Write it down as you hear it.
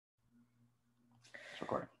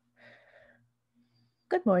Recording.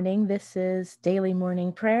 Good morning. This is Daily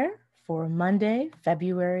Morning Prayer for Monday,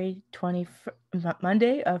 February 1st,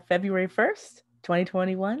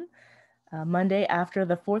 2021. Monday after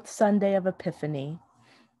the fourth Sunday of Epiphany.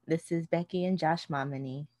 This is Becky and Josh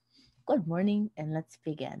Momaney. Good morning, and let's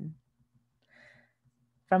begin.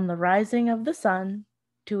 From the rising of the sun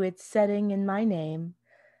to its setting in my name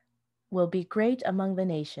will be great among the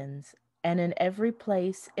nations, and in every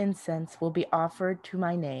place incense will be offered to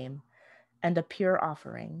my name, and a pure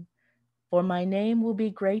offering. For my name will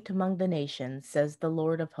be great among the nations, says the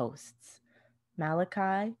Lord of hosts.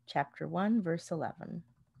 Malachi chapter 1, verse 11.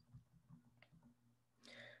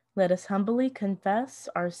 Let us humbly confess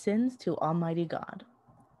our sins to Almighty God.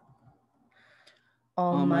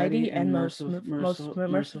 Almighty and most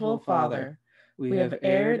merciful Father, we have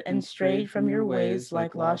erred and strayed from your ways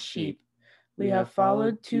like lost sheep. We have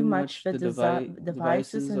followed too much the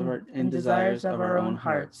devices and desires of our own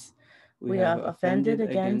hearts. We have offended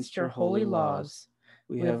against your holy laws.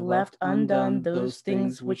 We have left undone those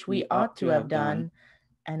things which we ought to have done,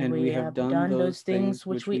 and we have done those things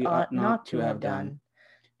which we ought not to have done.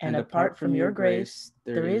 And apart from your grace,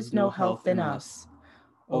 there is no health in us.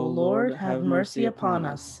 O Lord, have mercy upon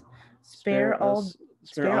us. Spare all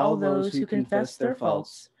those who confess their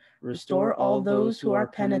faults. Restore all those who are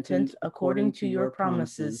penitent according to your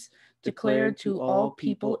promises, declared to all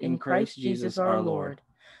people in Christ Jesus our Lord.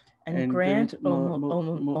 And grant, O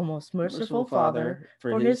most merciful Father,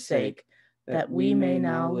 for his sake, that we may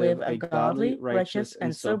now live a godly, righteous,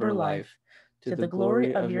 and sober life, to the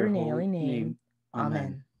glory of your holy name.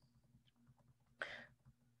 Amen.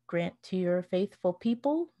 Grant to your faithful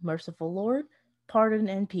people, merciful Lord, pardon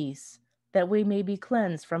and peace, that we may be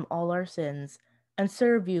cleansed from all our sins, and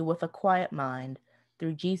serve you with a quiet mind,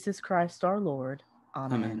 through Jesus Christ our Lord.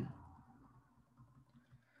 Amen.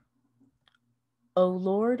 O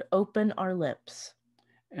Lord, open our lips,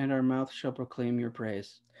 and our mouth shall proclaim your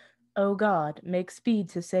praise. O God, make speed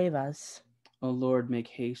to save us. O Lord, make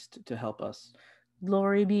haste to help us.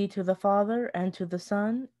 Glory be to the Father, and to the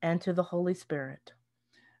Son, and to the Holy Spirit.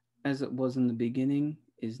 As it was in the beginning,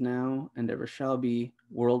 is now, and ever shall be,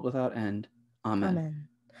 world without end. Amen. Amen.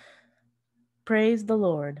 Praise the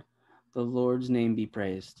Lord. The Lord's name be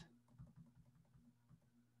praised.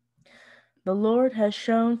 The Lord has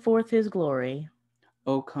shown forth his glory.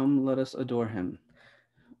 O come, let us adore him.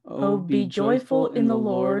 O be joyful in the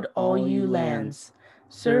Lord, all you lands.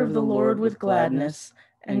 Serve the Lord with gladness,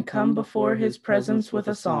 and come before his presence with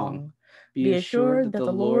a song. Be assured that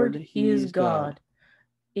the Lord, he is God.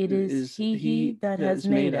 It is he that has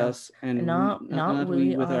made us, and not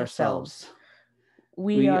we with ourselves.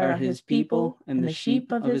 We are his people, and the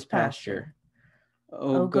sheep of his pasture.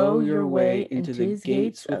 O go your way into his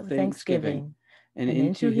gates of thanksgiving, and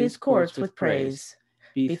into his courts with praise.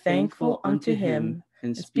 Be thankful unto him,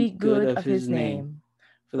 and speak good of his name.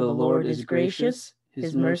 For the Lord is gracious,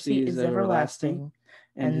 his mercy is everlasting,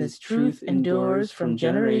 and his truth endures from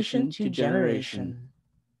generation to generation.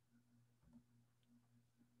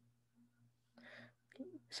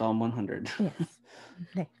 Psalm 100.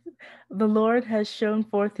 Yes. The Lord has shown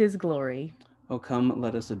forth his glory. O come,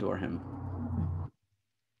 let us adore him.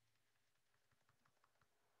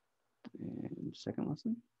 And second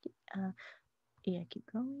lesson? Yeah, keep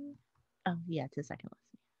going. Oh, yeah, it's the second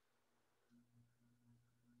lesson.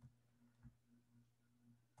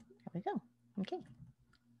 There we go. Okay.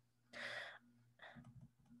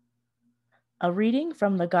 A reading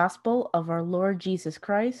from the Gospel of our Lord Jesus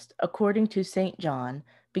Christ according to St. John,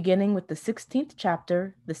 beginning with the 16th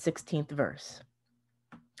chapter, the 16th verse.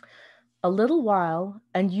 A little while,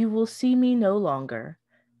 and you will see me no longer,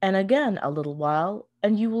 and again a little while,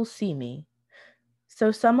 and you will see me.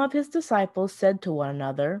 So some of his disciples said to one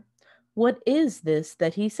another, What is this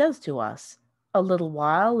that he says to us? A little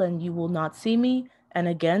while, and you will not see me, and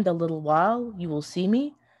again a little while, you will see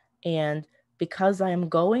me, and because I am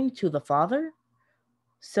going to the Father?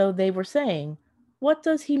 So they were saying, What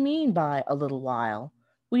does he mean by a little while?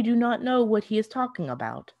 We do not know what he is talking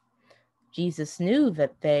about. Jesus knew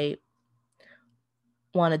that they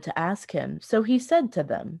wanted to ask him, so he said to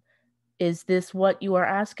them, Is this what you are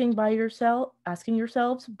asking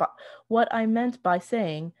yourselves? But what I meant by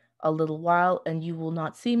saying, a little while and you will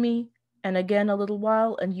not see me, and again a little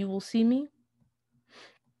while and you will see me?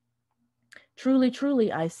 Truly,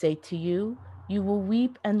 truly, I say to you, you will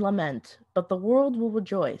weep and lament, but the world will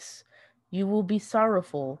rejoice. You will be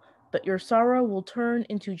sorrowful, but your sorrow will turn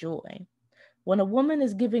into joy. When a woman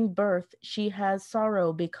is giving birth, she has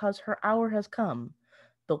sorrow because her hour has come.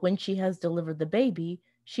 But when she has delivered the baby,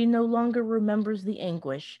 she no longer remembers the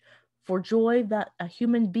anguish, for joy that a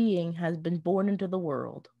human being has been born into the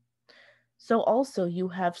world. So also you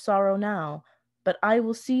have sorrow now, but I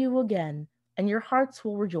will see you again, and your hearts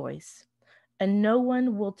will rejoice, and no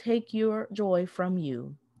one will take your joy from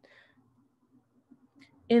you.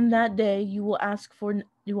 In that day you ask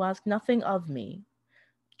nothing of me.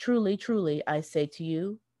 Truly, truly, I say to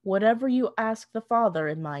you, whatever you ask the Father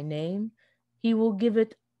in my name, he will give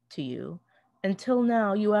it to you. Until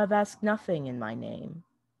now you have asked nothing in my name.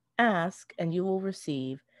 Ask, and you will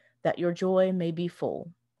receive, that your joy may be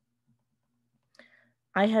full.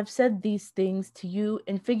 I have said these things to you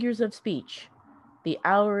in figures of speech. The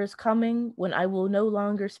hour is coming when I will no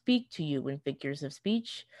longer speak to you in figures of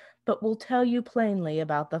speech, but will tell you plainly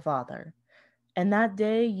about the Father. And that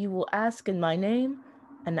day you will ask in my name,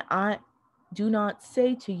 and I do not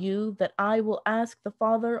say to you that I will ask the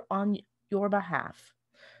Father on your behalf.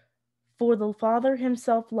 For the Father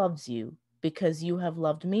himself loves you, because you have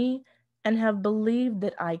loved me, and have believed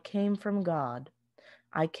that I came from God.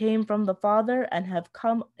 I came from the Father and have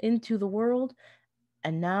come into the world,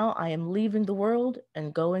 and now I am leaving the world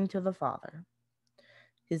and going to the Father.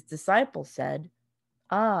 His disciples said,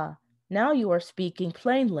 Ah, now you are speaking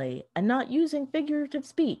plainly and not using figurative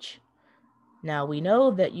speech. Now we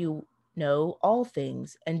know that you know all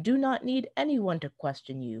things and do not need anyone to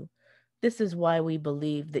question you. This is why we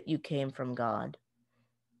believe that you came from God.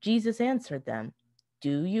 Jesus answered them,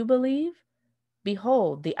 Do you believe?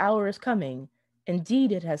 Behold, the hour is coming.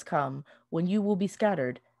 Indeed, it has come, when you will be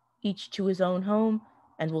scattered, each to his own home,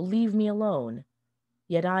 and will leave me alone.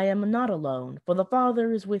 Yet I am not alone, for the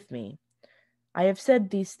Father is with me. I have said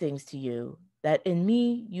these things to you, that in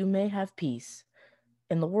me you may have peace.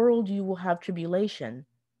 In the world you will have tribulation,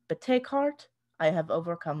 but take heart, I have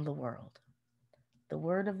overcome the world. The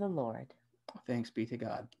word of the Lord. Thanks be to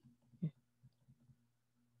God.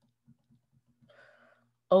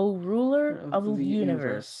 O ruler Of of the the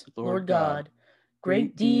universe, universe, Lord Lord God, God,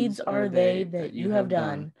 great deeds are they that you have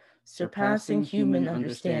done, surpassing human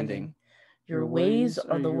understanding. Your ways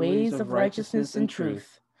are the ways of righteousness and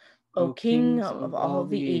truth. O King of all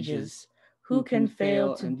the ages, who can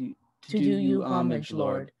fail to do you homage,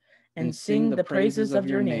 Lord, and sing the praises of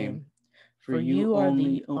your name? For you are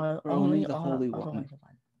the only the Holy One.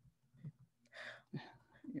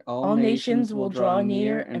 All nations will draw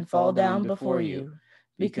near and fall down before you,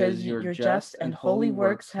 because your just and holy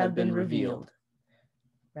works have been revealed.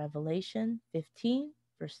 Revelation 15,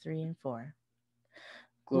 verse 3 and 4.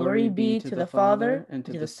 Glory be to the Father, and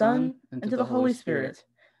to the Son, and to the Holy Spirit,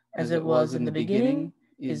 as it was in the beginning,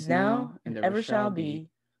 is now, and ever shall be,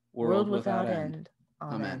 world without end.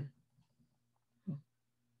 Amen.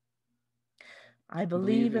 I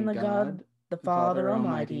believe in the God, the Father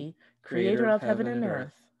Almighty, creator of heaven and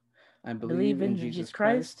earth. I Believe in Jesus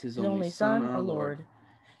Christ, his only Son, our Lord.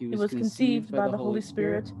 He was conceived by the Holy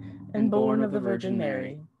Spirit and born of the Virgin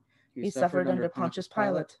Mary. He suffered under Pontius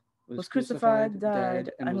Pilate, was crucified,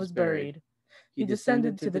 died, and was buried. He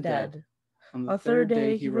descended to the dead. On the third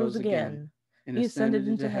day he rose again. He ascended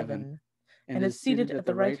into heaven, and is seated at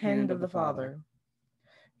the right hand of the Father.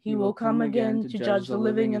 He will come again to judge the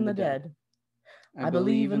living and the dead. I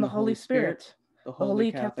believe in the Holy Spirit, the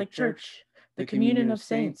Holy Catholic Church, the communion of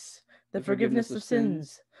saints, the forgiveness of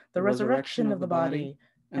sins, the resurrection of the body,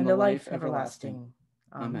 and the life everlasting.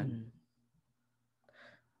 Amen.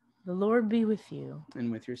 The Lord be with you.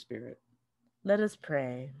 And with your spirit. Let us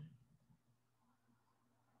pray.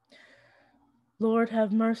 Lord,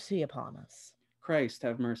 have mercy upon us. Christ,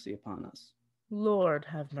 have mercy upon us. Lord,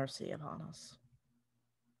 have mercy upon us.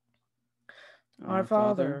 Our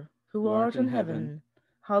Father, who art in heaven,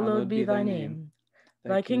 hallowed be thy name.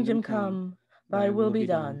 Thy kingdom come, thy will be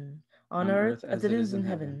done, on earth as it is in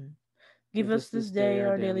heaven. Give us this day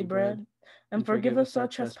our daily bread, and forgive us our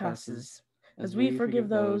trespasses, as we forgive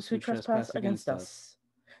those who trespass against us.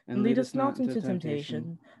 And lead us not into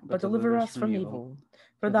temptation, but deliver us from evil.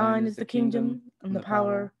 For thine is the kingdom, and the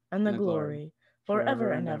power, and the glory,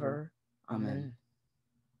 forever and ever. Amen.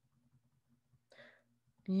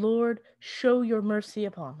 Lord, show your mercy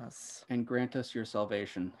upon us. And grant us your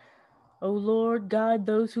salvation. O Lord, guide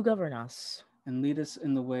those who govern us. And lead us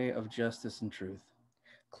in the way of justice and truth.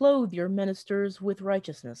 Clothe your ministers with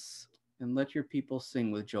righteousness. And let your people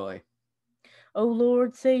sing with joy. O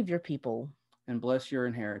Lord, save your people. And bless your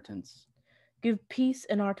inheritance. Give peace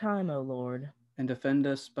in our time, O Lord. And defend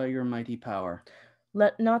us by your mighty power.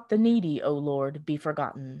 Let not the needy, O Lord, be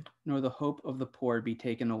forgotten. Nor the hope of the poor be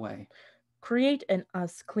taken away. Create in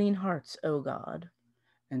us clean hearts, O God.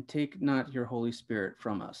 And take not your Holy Spirit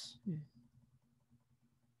from us.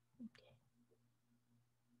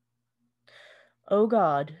 O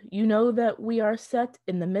God, you know that we are set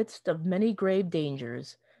in the midst of many grave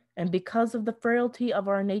dangers, and because of the frailty of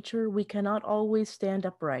our nature, we cannot always stand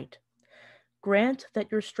upright. Grant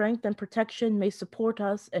that your strength and protection may support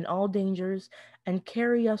us in all dangers and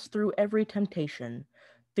carry us through every temptation.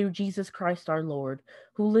 Through Jesus Christ our Lord,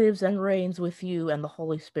 who lives and reigns with you and the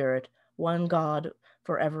Holy Spirit, one God,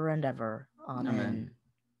 forever and ever. Amen. Amen.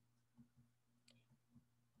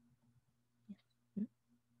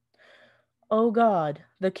 O God,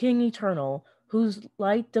 the King eternal, whose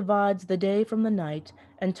light divides the day from the night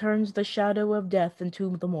and turns the shadow of death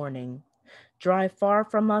into the morning, drive far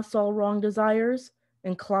from us all wrong desires,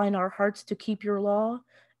 incline our hearts to keep your law,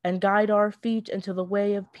 and guide our feet into the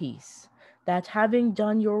way of peace, that having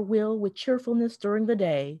done your will with cheerfulness during the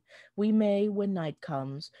day, we may, when night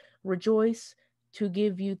comes, rejoice to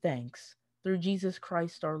give you thanks. Through Jesus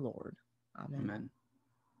Christ our Lord. Amen. Amen.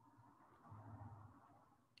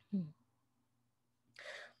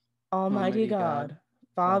 Almighty God,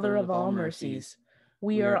 Father of all mercies,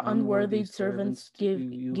 we are unworthy servants give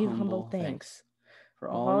humble thanks for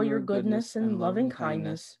of all all your your goodness goodness and and loving loving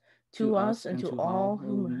kindness kindness to to us us and and to to all all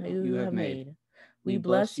whom whom you you have have made. made. We We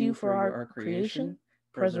bless bless you you for for our our creation, creation,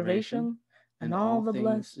 preservation, preservation, and and all all the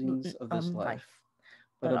blessed things of this life, life,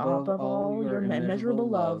 but but above above all all your your immeasurable immeasurable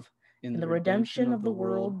love love in in the the redemption redemption of of the the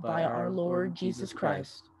world world by by our our Lord Lord Jesus Jesus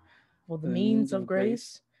Christ, Christ, for the for the means means of of grace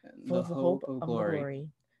grace, and for the the hope hope of of glory. glory.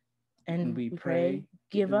 And And we we pray, pray,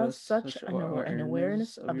 give give us us such such an awareness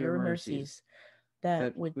awareness of of your your mercies, mercies that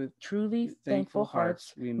that with with truly thankful thankful hearts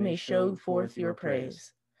hearts we we may may show show forth forth your your praise,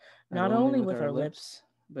 praise, not not only only with with our our lips, lips,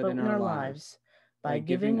 but but in in our our lives, lives, by by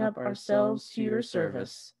giving giving up up ourselves ourselves to to your your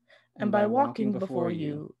service, service, and and by by walking walking before before you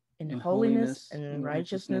you in in holiness holiness and and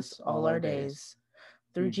righteousness righteousness all all our our days. days.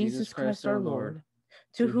 Through Through Jesus Jesus Christ Christ our our Lord, Lord,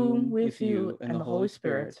 to to whom, whom, with with you you and and the the Holy Holy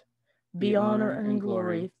Spirit, Spirit, be be honor honor and and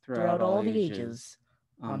glory glory throughout throughout all all the ages. ages.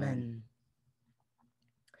 Amen. Amen.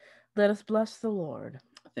 Let us bless the Lord.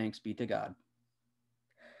 Thanks be to God.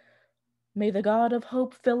 May the God of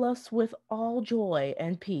hope fill us with all joy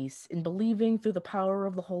and peace in believing through the power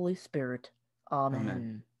of the Holy Spirit. Amen.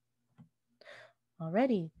 Amen.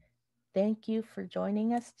 Alrighty. Thank you for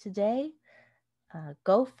joining us today.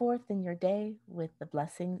 Go forth in your day with the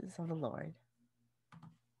blessings of the Lord.